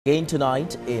Again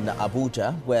tonight in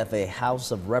Abuja, where the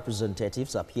House of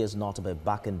Representatives appears not to be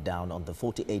backing down on the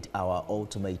 48-hour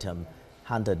ultimatum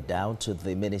handed down to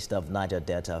the Minister of Niger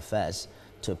Delta Affairs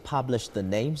to publish the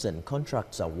names and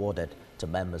contracts awarded to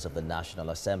members of the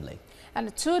National Assembly.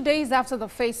 And 2 days after the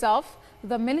face-off,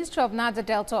 the Minister of Niger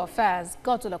Delta Affairs,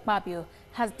 Godswill Akpabio,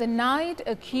 has denied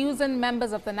accusing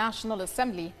members of the National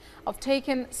Assembly of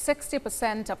taking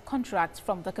 60% of contracts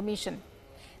from the Commission.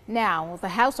 Now, the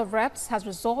House of Reps has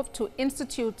resolved to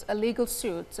institute a legal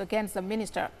suit against the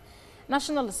minister.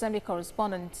 National Assembly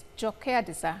correspondent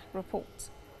Jokeadisa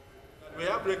reports. We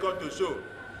have record to show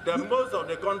that most of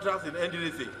the contracts in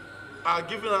NDDC are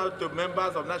given out to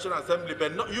members of National Assembly,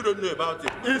 but you don't know about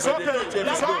it. It's okay.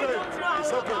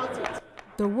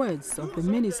 The words of the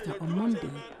minister on Monday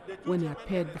when he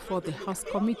appeared before the House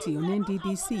Committee on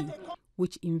NDDC,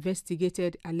 which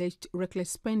investigated alleged reckless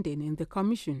spending in the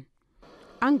Commission.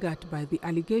 Angered by the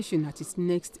allegation at its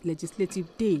next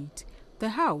legislative date, the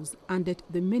House handed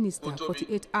the minister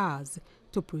 48 hours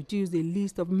to produce a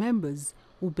list of members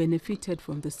who benefited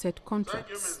from the said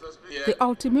contracts. The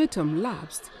ultimatum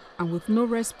lapsed, and with no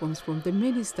response from the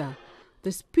minister,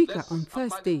 the Speaker on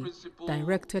Thursday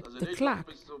directed the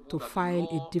clerk to file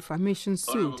a defamation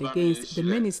suit against the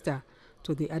minister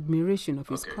to the admiration of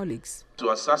his colleagues. To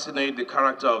assassinate the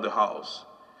character of the House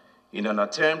in an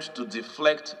attempt to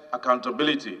deflect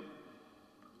accountability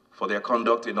for their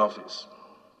conduct in office.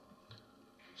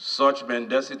 Such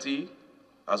mendacity,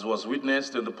 as was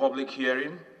witnessed in the public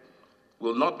hearing,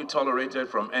 will not be tolerated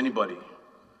from anybody,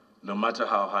 no matter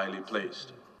how highly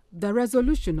placed. The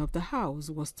resolution of the House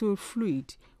was still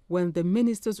fluid when the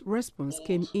minister's response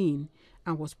came in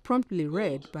and was promptly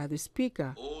read by the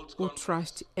Speaker, who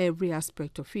trashed every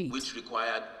aspect of it. Which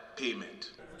required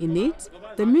payment. In it,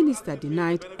 the minister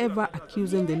denied ever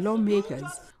accusing the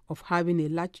lawmakers of having a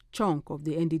large chunk of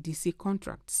the NDDC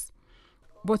contracts.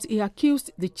 But he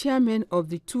accused the chairman of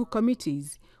the two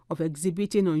committees of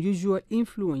exhibiting unusual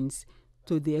influence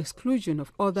to the exclusion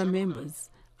of other members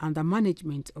and the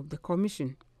management of the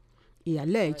commission. He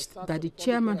alleged that the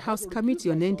chairman House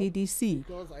Committee on NDDC,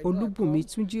 Olubunmi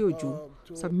Tunjiojo,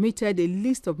 submitted a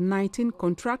list of 19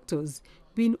 contractors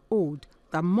being owed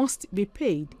that must be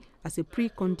paid as a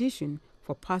precondition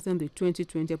for passing the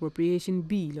 2020 appropriation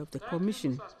bill of the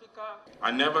Commission.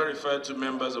 I never referred to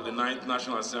members of the 9th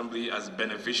National Assembly as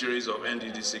beneficiaries of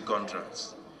NDDC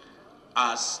contracts.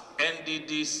 As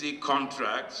NDDC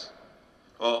contracts,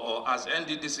 or as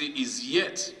NDDC is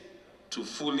yet to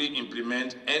fully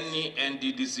implement any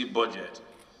NDDC budget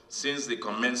since the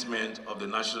commencement of the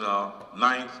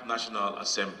 9th National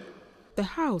Assembly. The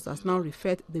House has now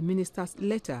referred the minister's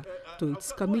letter to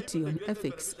its Committee on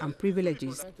Ethics and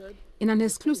Privileges. In an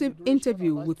exclusive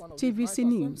interview with TVC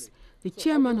News, the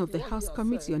chairman of the House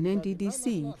Committee on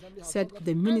NDDC said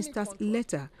the minister's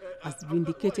letter has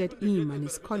vindicated him and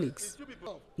his colleagues.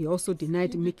 He also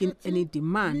denied making any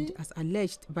demand as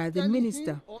alleged by the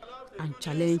minister and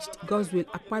challenged Godswill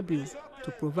Akpabio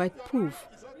to provide proof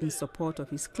in support of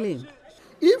his claim.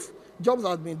 If jobs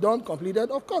have been done, completed,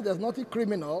 of course there's nothing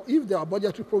criminal if there are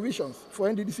budgetary provisions for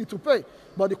NDDC to pay.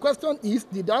 But the question is,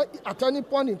 did I at any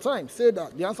point in time say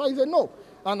that? The answer is a no.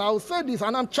 And I will say this,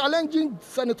 and I'm challenging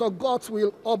Senator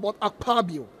Godswill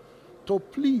Akpabio to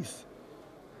please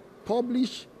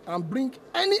publish and bring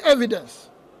any evidence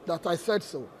that I said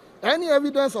so. Any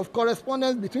evidence of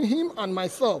correspondence between him and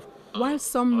myself. While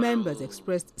some members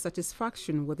expressed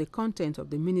satisfaction with the content of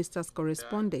the minister's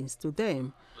correspondence to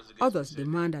them, others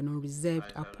demand an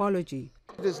unreserved apology.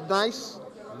 It is nice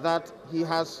that he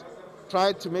has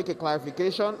tried to make a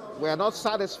clarification. We are not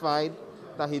satisfied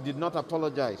that he did not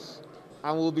apologize,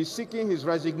 and will be seeking his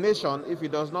resignation if he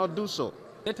does not do so.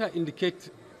 Let her indicate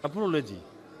apology.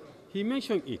 He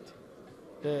mentioned it.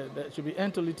 There should be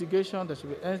end to litigation, there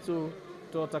should be end to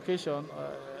altercation.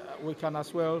 We can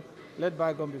as well let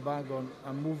bygone be bygone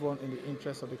and move on in the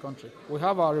interest of the country. We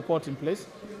have our report in place.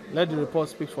 Let the report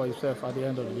speak for itself at the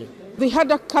end of the day. The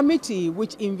head of committee,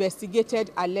 which investigated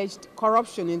alleged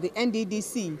corruption in the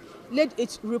NDDC, laid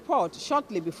its report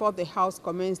shortly before the House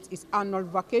commenced its annual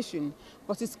vacation,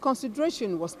 but its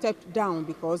consideration was stepped down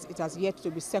because it has yet to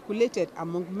be circulated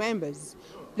among members.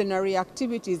 Plenary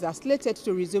activities are slated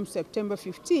to resume September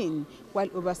 15, while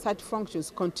oversight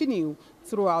functions continue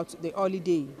throughout the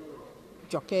holiday.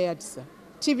 Jokeadisa,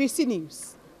 TVC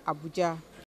News, Abuja.